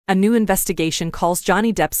A new investigation calls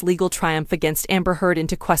Johnny Depp's legal triumph against Amber Heard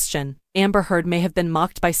into question. Amber Heard may have been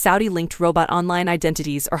mocked by Saudi-linked robot online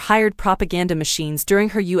identities or hired propaganda machines during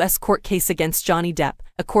her U.S. court case against Johnny Depp,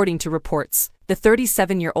 according to reports. The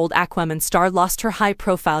 37-year-old Aquaman star lost her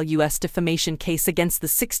high-profile U.S. defamation case against the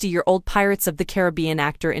 60-year-old Pirates of the Caribbean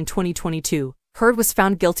actor in 2022. Heard was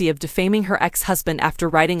found guilty of defaming her ex-husband after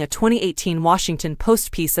writing a 2018 Washington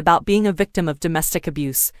Post piece about being a victim of domestic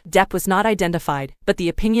abuse. Depp was not identified, but the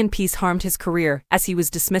opinion piece harmed his career, as he was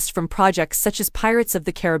dismissed from projects such as Pirates of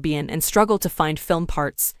the Caribbean and struggled to find film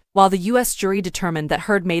parts. While the U.S. jury determined that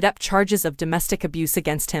Heard made up charges of domestic abuse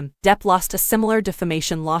against him, Depp lost a similar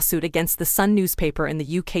defamation lawsuit against the Sun newspaper in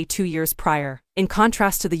the UK 2 years prior. In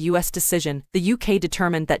contrast to the U.S. decision, the UK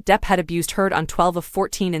determined that Depp had abused Heard on 12 of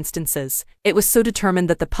 14 instances. It was so determined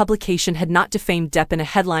that the publication had not defamed Depp in a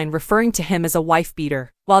headline referring to him as a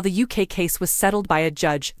wife-beater. While the UK case was settled by a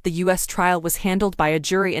judge, the US trial was handled by a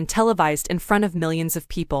jury and televised in front of millions of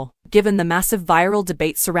people. Given the massive viral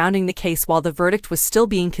debate surrounding the case while the verdict was still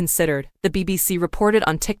being considered, the BBC reported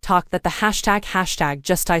on TikTok that the hashtag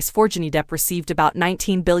 #JusticeForJohnnyDepp received about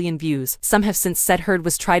 19 billion views. Some have since said Heard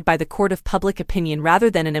was tried by the court of public opinion rather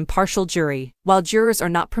than an impartial jury. While jurors are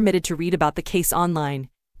not permitted to read about the case online,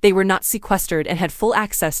 they were not sequestered and had full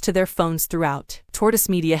access to their phones throughout. Tortoise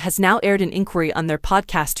Media has now aired an inquiry on their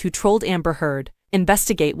podcast Who Trolled Amber Heard,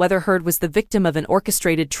 investigate whether Heard was the victim of an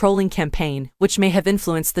orchestrated trolling campaign, which may have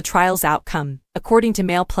influenced the trial's outcome. According to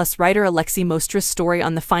Mail Plus writer Alexi Mostra's story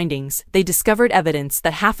on the findings, they discovered evidence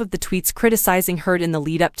that half of the tweets criticizing Heard in the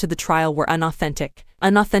lead-up to the trial were unauthentic.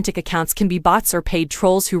 Unauthentic accounts can be bots or paid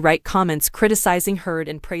trolls who write comments criticizing Heard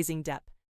and praising Depp.